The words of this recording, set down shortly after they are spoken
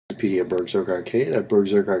PD at BurgZerg Arcade at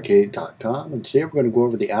BurgZergArcade.com, and today we're going to go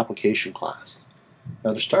over the application class.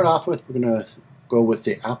 Now to start off with, we're going to go with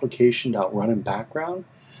the Application.runInBackground.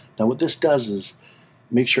 Now what this does is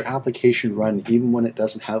makes your application run even when it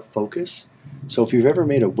doesn't have focus. So if you've ever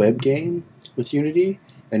made a web game with Unity,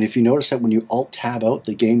 and if you notice that when you Alt-Tab out,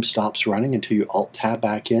 the game stops running until you Alt-Tab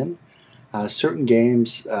back in, certain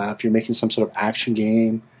games, if you're making some sort of action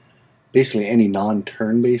game, basically any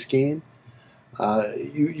non-turn-based game,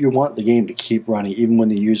 you want the game to keep running even when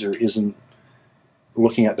the user isn't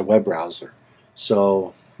looking at the web browser.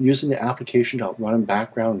 So using the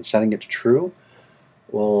Application.runInBackground and setting it to true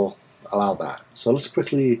will allow that. So let's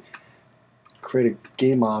quickly create a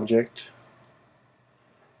game object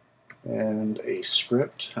and a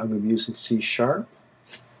script. I'm going to be using C#.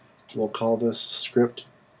 We'll call this script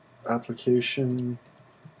application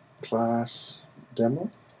class demo.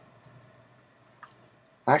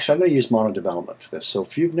 Actually, I'm going to use mono development for this. So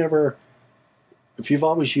if you've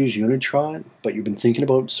always used Unitron, but you've been thinking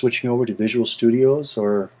about switching over to Visual Studios,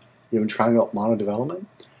 or you've been trying out mono development,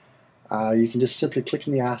 you can just simply click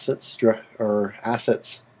in the assets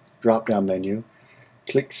drop-down menu,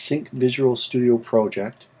 click Sync Visual Studio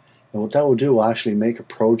Project, and what that will do will actually make a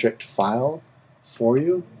project file for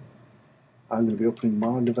you. I'm going to be opening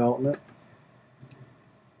mono development.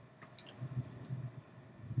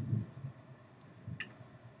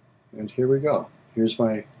 And here we go. Here's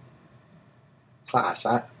my class.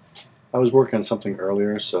 I was working on something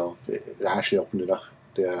earlier, so it actually opened it up,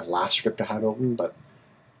 the last script I had open, but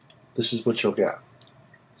this is what you'll get.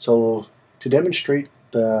 So to demonstrate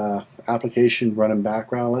the application running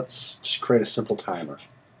background, let's just create a simple timer.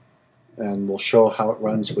 And we'll show how it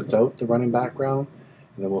runs without the running background,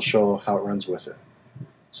 and then we'll show how it runs with it.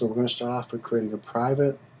 So we're going to start off with creating a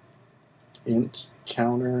private int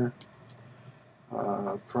counter,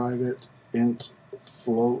 private int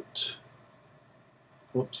float,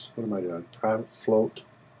 whoops, what am I doing? Private float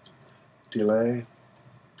delay,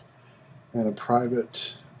 and a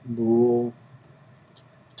private bool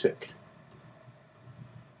tick.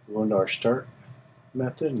 We'll go into our start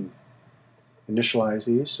method and initialize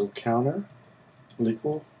these. So counter will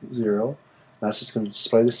equal 0. That's just going to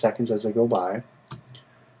display the seconds as they go by.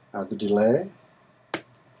 The delay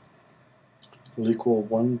will equal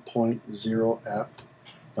 1.0f.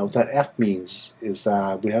 Now what that f means is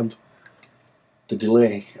that we have the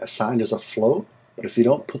delay assigned as a float, but if you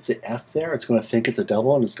don't put the f there, it's going to think it's a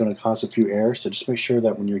double and it's going to cause a few errors. So just make sure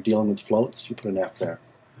that when you're dealing with floats, you put an f there.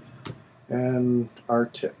 And our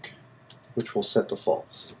tick, which will set to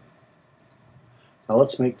false. Now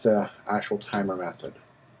let's make the actual timer method.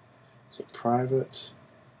 So private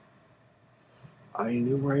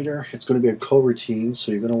IEnumerator, it's going to be a coroutine,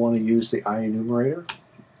 so you're going to want to use the IEnumerator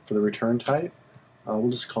for the return type. We'll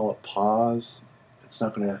just call it pause. It's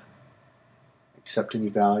not going to accept any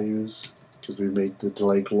values because we made the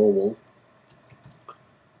delay global.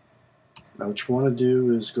 Now what you want to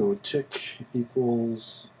do is go tick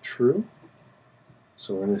equals true.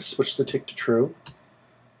 So we're going to switch the tick to true.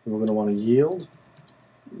 And we're going to want to yield,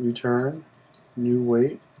 return, new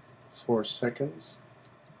wait, 4 seconds,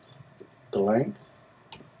 the length.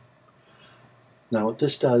 Now what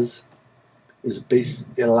this does is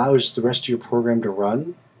it allows the rest of your program to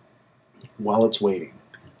run while it's waiting.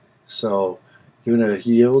 So you're going to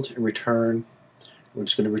yield and return. We're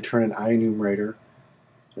just going to return an IEnumerator,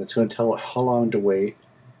 and it's going to tell it how long to wait,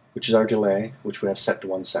 which is our delay, which we have set to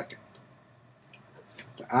 1 second.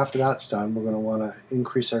 After that's done, we're going to want to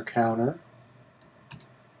increase our counter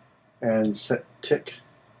and set tick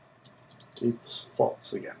to equals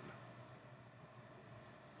false again.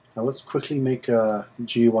 Now let's quickly make a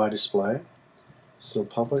GUI display. So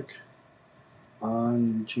public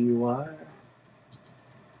on GUI.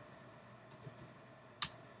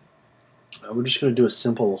 We're just going to do a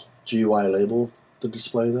simple GUI label to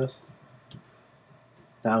display this.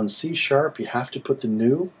 Now in C# you have to put the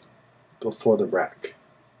new before the rec.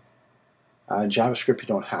 In JavaScript you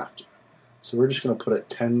don't have to. So we're just going to put it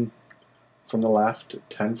 10 from the left,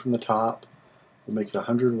 10 from the top. We'll make it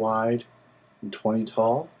 100 wide and 20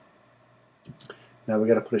 tall. Now we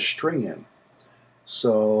got to put a string in.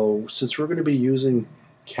 So since we're going to be using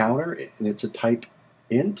counter and it's a type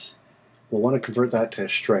int, we'll want to convert that to a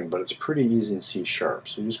string, but it's pretty easy in C#. So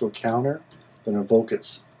you just go counter, then invoke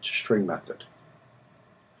its string method.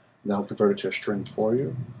 And that'll convert it to a string for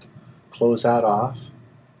you. Close that off.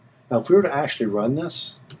 Now if we were to actually run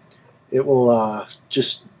this, it will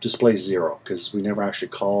just display 0 because we never actually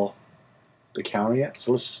call the counter yet.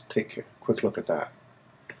 So let's just take a quick look at that.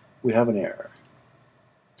 We have an error.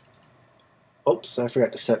 Oops, I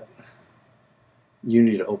forgot to set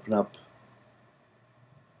Unity to open up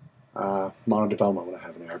mono development when I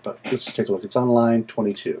have an error. But let's take a look. It's on line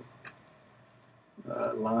 22.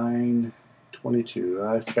 Line 22.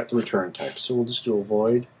 I forgot the return type, so we'll just do a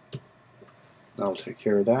void. That'll take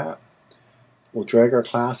care of that. We'll drag our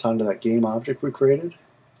class onto that game object we created.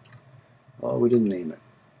 Oh, we didn't name it.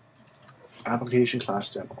 Application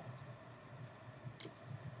class demo.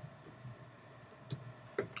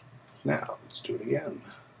 Now, let's do it again.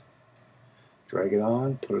 Drag it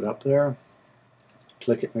on, put it up there,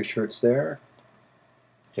 click it, make sure it's there,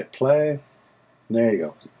 hit play, and there you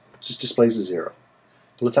go. It just displays a 0.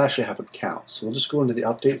 But let's actually have it count. So we'll just go into the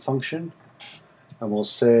update function, and we'll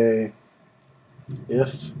say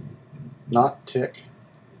if not tick.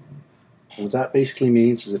 And what that basically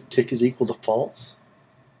means is if tick is equal to false,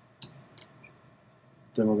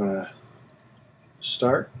 then we're going to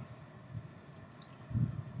start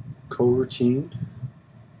coroutine,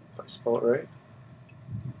 if I spell it right.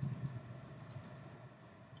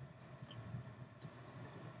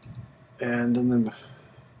 And then the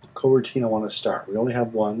coroutine I want to start. We only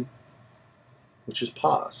have one, which is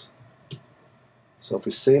pause. So if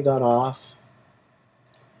we save that off,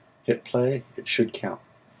 hit play, it should count.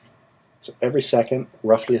 So every second,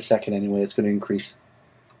 roughly a second anyway, it's going to increase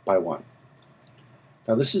by 1.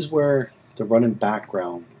 Now this is where the run in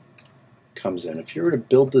background comes in. If you were to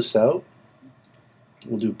build this out,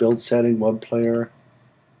 we'll do build setting, web player,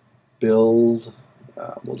 build,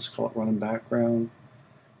 we'll just call it run in background.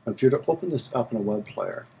 Now if you were to open this up in a web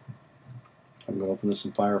player, I'm going to open this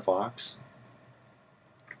in Firefox,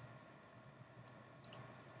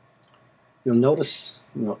 you'll notice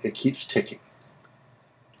it keeps ticking.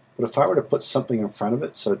 But if I were to put something in front of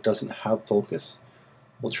it so it doesn't have focus,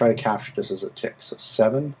 we'll try to capture this as it ticks. So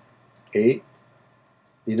 7, 8,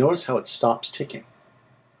 you notice how it stops ticking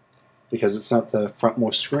because it's not the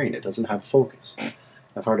frontmost screen. It doesn't have focus.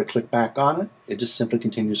 If I were to click back on it, it just simply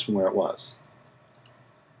continues from where it was.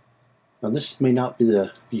 Now this may not be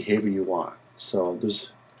the behavior you want, so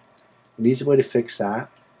there's an easy way to fix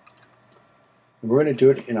that. And we're going to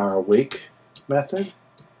do it in our awake method.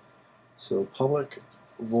 So public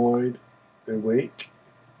void awake,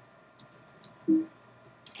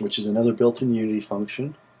 which is another built-in Unity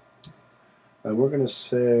function. And we're going to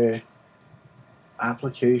say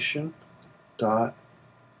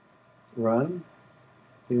application.run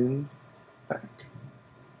in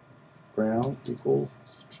background equal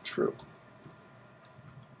true.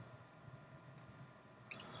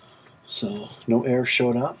 So no error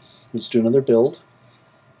showed up. Let's do another build.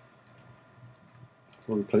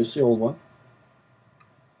 We'll replace the old one.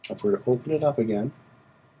 If we're to open it up again,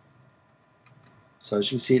 so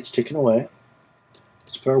as you can see it's ticking away.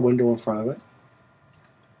 Let's put our window in front of it.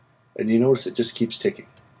 And you notice it just keeps ticking.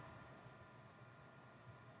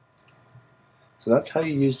 So that's how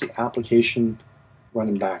you use the application run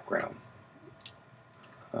in background.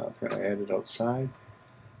 Apparently I added outside.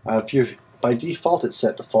 By default it's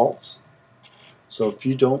set to false. So if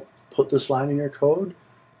you don't put this line in your code,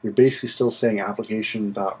 you're basically still saying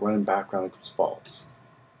application.runInBackground equals false.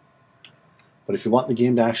 But if you want the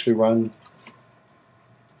game to actually run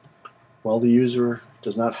while the user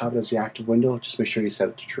does not have it as the active window, just make sure you set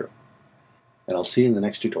it to true. And I'll see you in the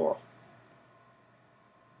next tutorial.